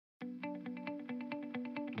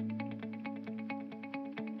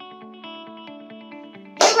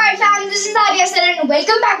White fam, this is Arya sir and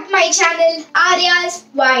welcome back to my channel Arya's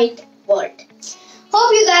White World.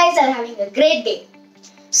 Hope you guys are having a great day.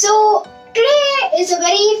 So today is a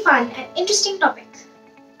very fun and interesting topic.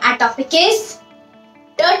 Our topic is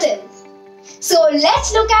turtles. So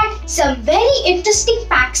let's look at some very interesting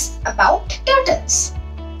facts about turtles.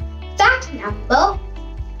 Fact number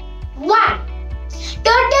 1.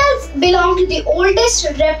 Turtles belong to the oldest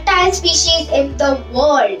reptile species in the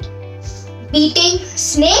world, beating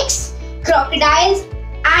snakes, crocodiles,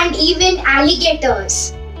 and even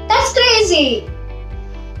alligators. That's crazy!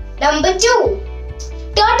 Number 2.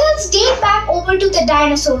 Turtles date back over to the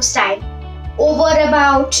dinosaurs' time, over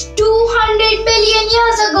about 200 million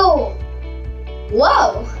years ago.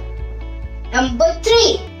 Wow! Number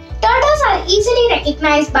 3. Turtles are easily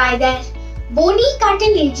recognized by their bony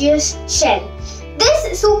cartilaginous shell.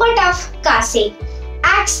 This super tough casing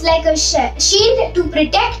acts like a shield to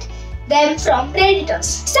protect them from predators.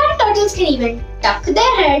 Some turtles can even tuck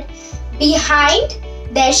their head behind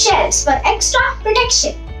their shells for extra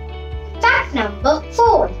protection. Fact number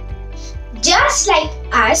 4. Just like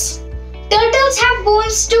us, turtles have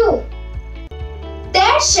bones too.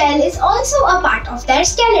 Their shell is also a part of their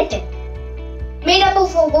skeleton, made up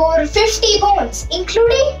of over 50 bones,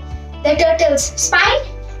 including the turtle's spine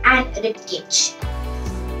and ribcage.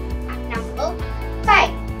 Fact number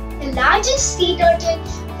 5. The largest sea turtle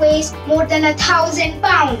weighs more than 1,000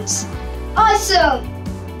 pounds. Awesome!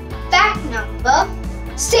 Fact number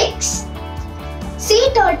 6. Sea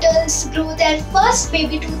turtles grew their first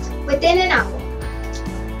baby tooth within an hour.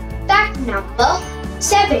 Fact number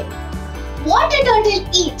 7. What a turtle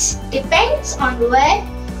eats depends on where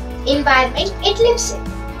environment it lives in.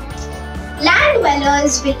 Land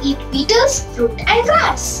dwellers will eat beetles, fruit and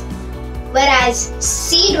grass, whereas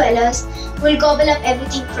sea dwellers will gobble up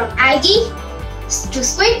everything from algae to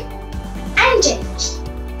squid and jellyfish.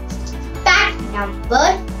 Fact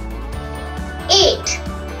number 8.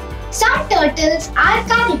 Some turtles are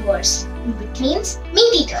carnivores, which means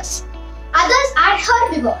meat eaters. Others are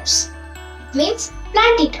herbivores, which means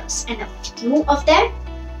plant eaters, and a few of them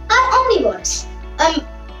are omnivores,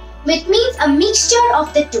 which means a mixture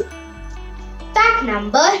of the two. Fact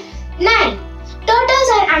number 9. Turtles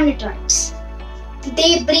are amniotics.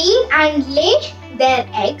 They breed and lay their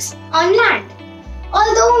eggs on land,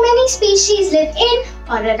 although many species live in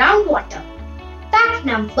or around water. Fact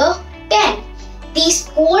number 10. These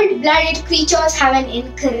cold-blooded creatures have an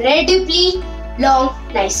incredibly long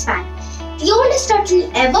lifespan. The oldest turtle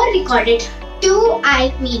ever recorded,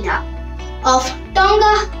 Tuaimina of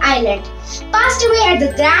Tonga Island, passed away at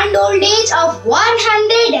the grand old age of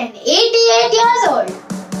 188 years old.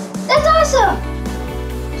 That's awesome!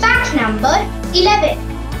 Fact number 11.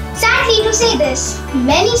 Sadly to say this,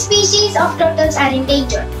 many species of turtles are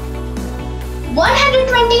endangered.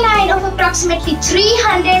 129 of approximately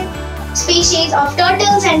 300 species of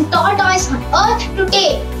turtles and tortoise on Earth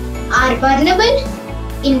today are vulnerable,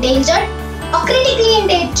 endangered, or critically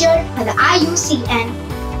endangered by the IUCN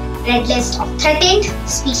Red List of Threatened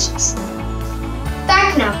Species.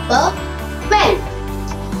 Fact number 12.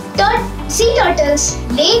 Sea turtles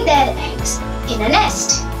lay their eggs in a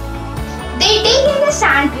nest. They dig in the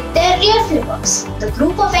sand with their rear flippers. The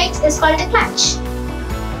group of eggs is called a clutch.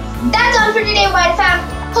 That's all for today, White fam.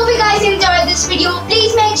 Hope you guys enjoyed this video.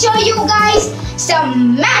 Please make sure you guys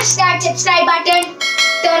smash that subscribe button,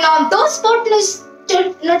 turn on those post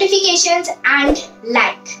notifications and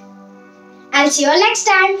like. I'll see you all next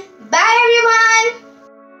time. Bye everyone.